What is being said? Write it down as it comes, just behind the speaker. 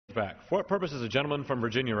Back. For what purpose does the gentleman from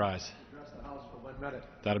Virginia rise? Address the House for 1 minute.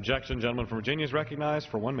 Without objection, the gentleman from Virginia is recognized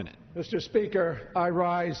for 1 minute. Mr. Speaker, I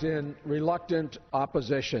rise in reluctant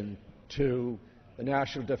opposition to the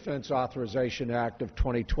National Defense Authorization Act of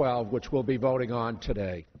 2012, which we'll be voting on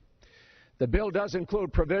today. The bill does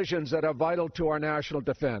include provisions that are vital to our national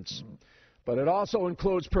defense, but it also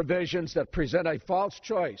includes provisions that present a false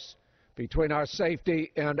choice between our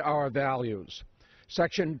safety and our values.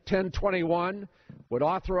 Section 1021 would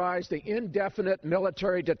authorize the indefinite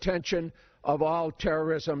military detention of all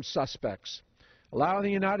terrorism suspects, allowing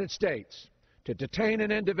the United States to detain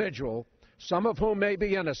an individual, some of whom may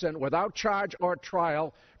be innocent, without charge or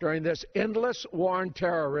trial during this endless war on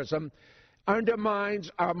terrorism, undermines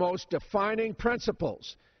our most defining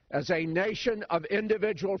principles as a nation of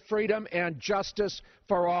individual freedom and justice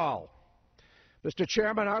for all. Mr.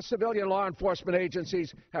 Chairman, our civilian law enforcement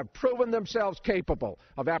agencies have proven themselves capable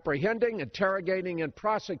of apprehending, interrogating, and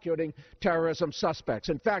prosecuting terrorism suspects.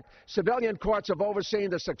 In fact, civilian courts have overseen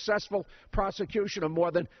the successful prosecution of more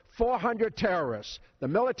than 400 terrorists. The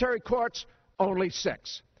military courts, only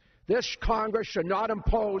 6. This Congress should not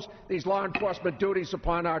impose these law enforcement duties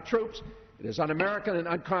upon our troops. It is un-American and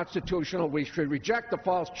unconstitutional. We should reject the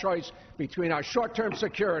false choice between our short-term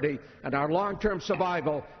security and our long-term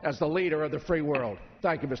survival as the leader of the free world.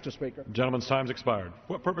 Thank you, Mr. Speaker. The gentleman's time has expired.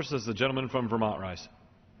 For what purpose does the gentleman from Vermont rise?